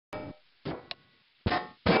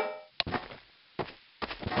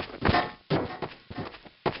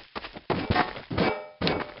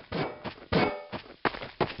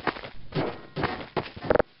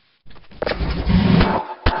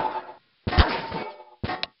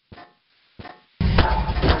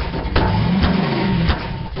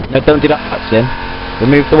No, don't do that, Sin.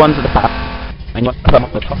 Remove the ones at the back, and you want to put them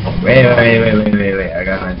on the top. Wait, I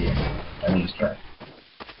got an idea. Let me just try.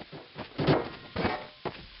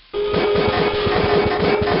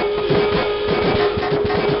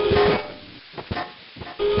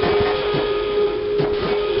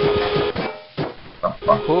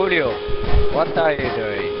 Julio, what are you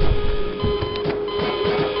doing?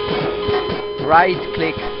 Right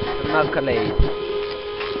click knuckleade.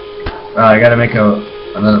 I gotta make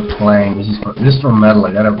another plane. This is from metal.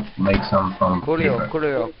 I gotta make some from Julio,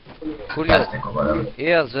 plastic or whatever.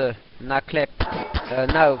 here's a knuckleade.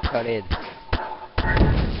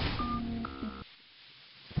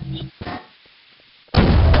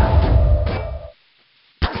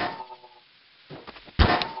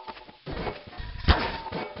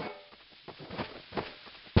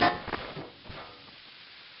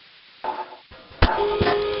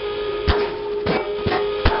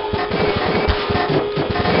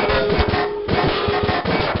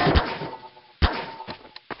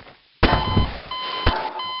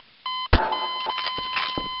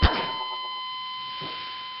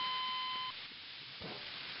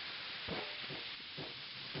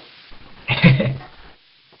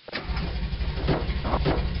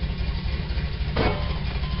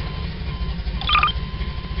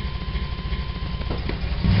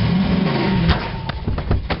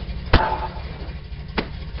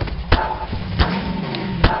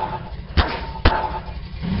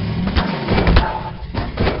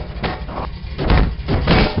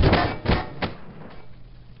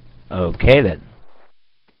 Okay then.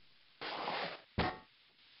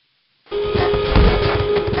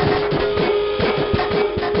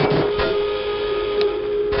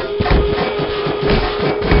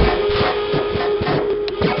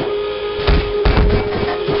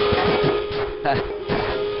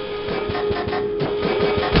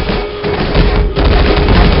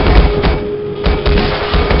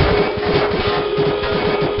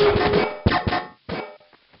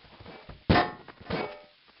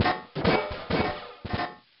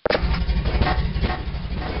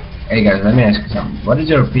 Hey guys, let me ask you something. What is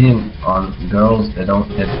your opinion on girls that don't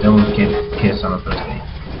kiss on the first date?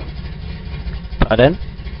 Pardon?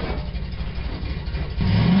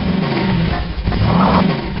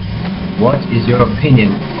 What is your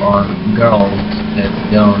opinion on girls that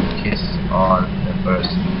don't kiss on the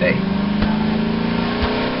first date?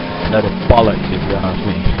 No, the bollocks if you ask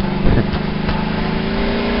me.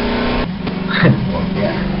 Well,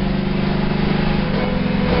 yeah.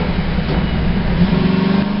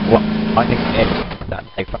 Well, I think it's that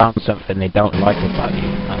they found something they don't like about you,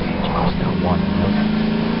 and you just don't want to know.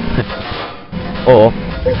 Or,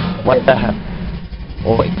 what the hell?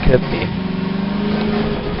 Or it could be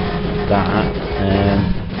that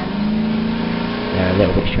they're a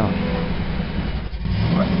little bit shy.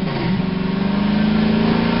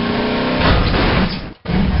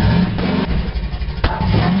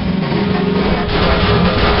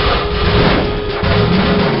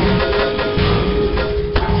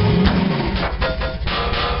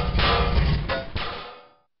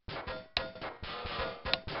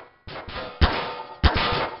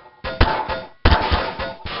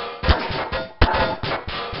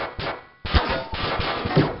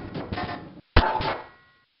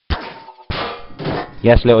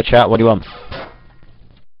 Yes, little chat, what do you want?